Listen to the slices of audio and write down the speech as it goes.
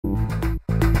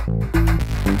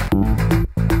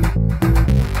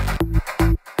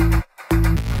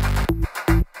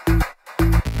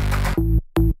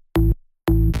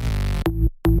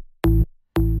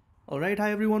hi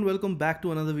everyone, welcome back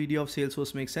to another video of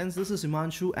Salesforce Makes Sense. This is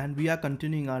Himanshu and we are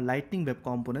continuing our Lightning Web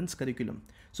Components curriculum.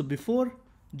 So before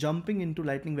jumping into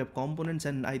Lightning Web Components,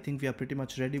 and I think we are pretty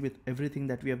much ready with everything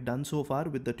that we have done so far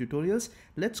with the tutorials,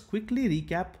 let's quickly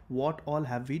recap what all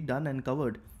have we done and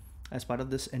covered as part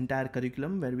of this entire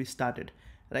curriculum where we started,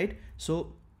 right?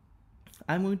 So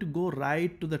I'm going to go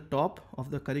right to the top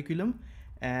of the curriculum,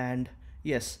 and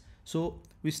yes, so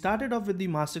we started off with the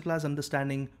masterclass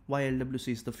understanding why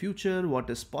LWC is the future, what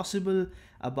is possible,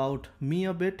 about me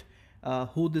a bit,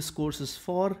 who this course is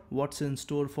for, what's in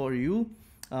store for you,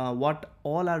 what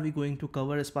all are we going to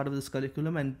cover as part of this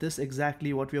curriculum, and this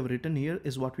exactly what we have written here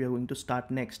is what we are going to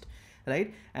start next,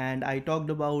 right? And I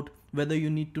talked about whether you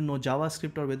need to know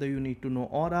JavaScript or whether you need to know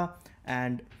Aura,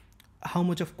 and how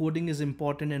much of coding is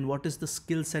important and what is the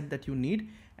skill set that you need.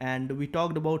 And we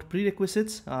talked about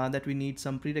prerequisites, that we need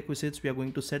some prerequisites. We are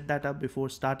going to set that up before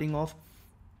starting off.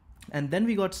 And then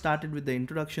we got started with the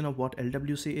introduction of what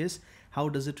LWC is, how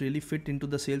does it really fit into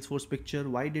the Salesforce picture,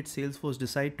 why did Salesforce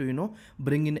decide to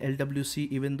bring in LWC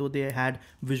even though they had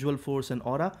Visualforce and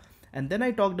Aura. And then I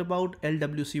talked about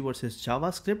LWC versus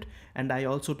JavaScript, and I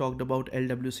also talked about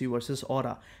LWC versus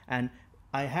Aura, and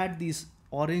I had these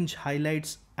orange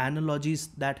highlights analogies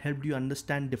that helped you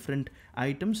understand different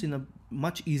items in a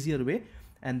much easier way.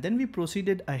 And then we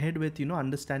proceeded ahead with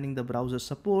understanding the browser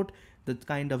support, the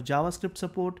kind of JavaScript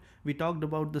support. We talked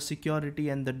about the security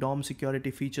and the DOM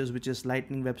security features, which is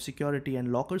Lightning Web Security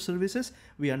and Locker services.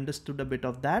 We understood a bit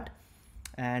of that.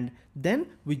 And then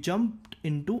we jumped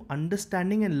into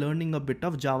understanding and learning a bit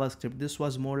of JavaScript. This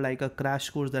was more like a crash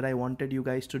course that I wanted you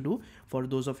guys to do. For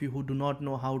those of you who do not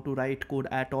know how to write code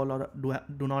at all, or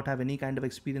do not have any kind of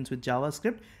experience with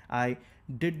JavaScript, I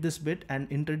did this bit and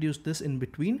introduced this in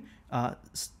between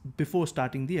before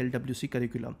starting the LWC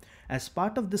curriculum. As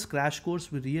part of this crash course,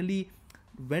 we really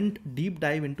went deep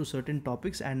dive into certain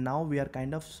topics, and now we are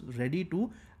kind of ready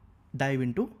to dive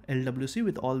into LWC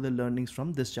with all the learnings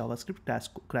from this JavaScript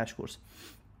crash course,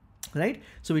 right?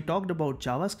 So we talked about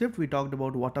JavaScript, we talked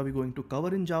about what are we going to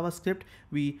cover in JavaScript.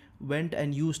 We went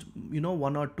and used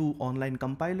one or two online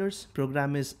compilers,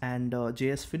 Programmis and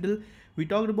JS Fiddle. We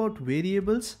talked about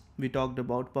variables, we talked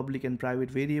about public and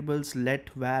private variables, let,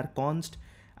 var, const.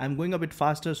 I'm going a bit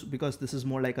faster because this is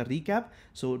more like a recap,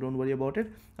 so don't worry about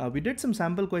it. We did some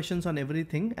sample questions on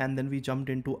everything, and then we jumped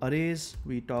into arrays.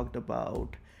 We talked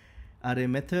about array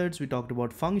methods, we talked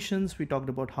about functions, we talked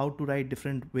about how to write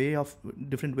different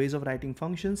ways of writing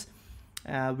functions.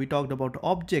 We talked about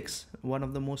objects, one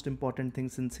of the most important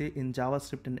things in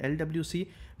JavaScript and LWC.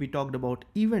 We talked about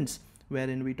events,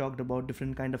 wherein we talked about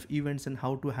different kind of events and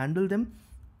how to handle them.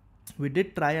 We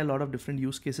did try a lot of different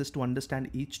use cases to understand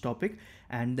each topic,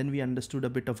 and then we understood a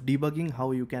bit of debugging,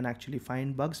 how you can actually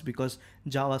find bugs, because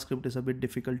JavaScript is a bit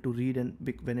difficult to read and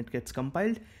when it gets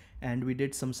compiled. And we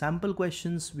did some sample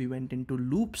questions. We went into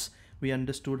loops. We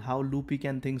understood how loopy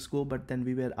can things go, but then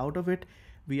we were out of it.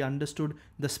 We understood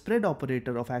the spread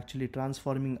operator of actually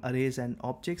transforming arrays and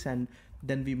objects, and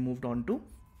then we moved on to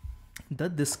the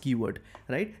this keyword,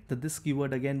 right? The this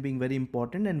keyword again being very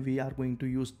important, and we are going to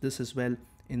use this as well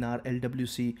in our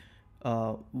LWC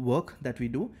work that we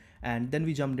do. And then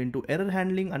we jumped into error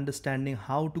handling, understanding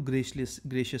how to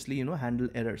graciously handle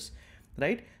errors,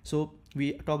 right? So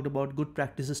we talked about good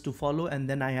practices to follow, and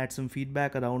then I had some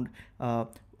feedback around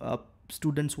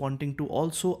students wanting to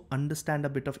also understand a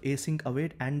bit of async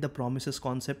await and the promises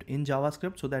concept in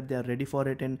JavaScript so that they are ready for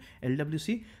it in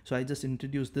LWC. So I just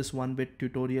introduced this one bit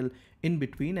tutorial in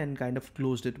between and kind of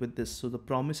closed it with this. So the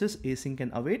promises, async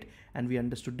and await, and we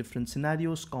understood different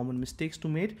scenarios, common mistakes to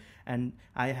make, and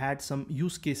I had some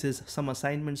use cases, some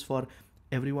assignments for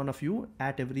every one of you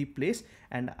at every place.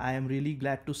 And I am really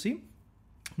glad to see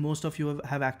most of you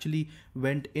have actually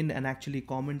went in and actually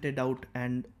commented out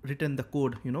and written the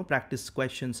code, practice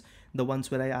questions, the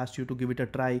ones where I asked you to give it a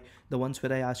try, the ones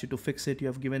where I asked you to fix it. You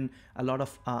have given a lot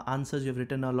of answers, you've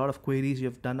written a lot of queries,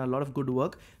 you've done a lot of good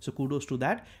work, so kudos to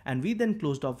that. And we then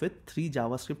closed off with 3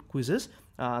 JavaScript quizzes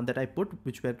that I put,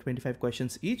 which were 25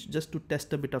 questions each, just to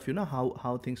test a bit of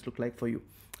how things look like for you,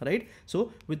 right?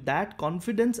 So with that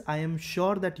confidence, I am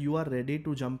sure that you are ready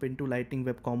to jump into Lightning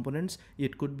Web Components.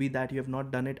 It could be that you have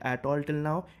not done it at all till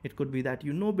now. It could be that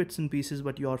you know bits and pieces,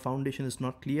 but your foundation is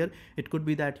not clear. It could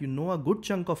be that you know a good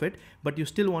chunk of it, but you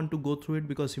still want to go through it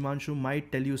because Himanshu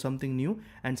might tell you something new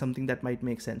and something that might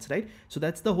make sense, right? So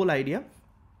that's the whole idea.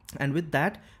 And with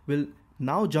that, we'll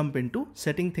now jump into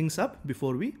setting things up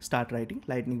before we start writing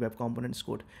Lightning Web Components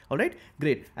code. All right,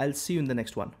 great. I'll see you in the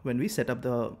next one when we set up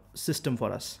the system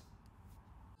for us.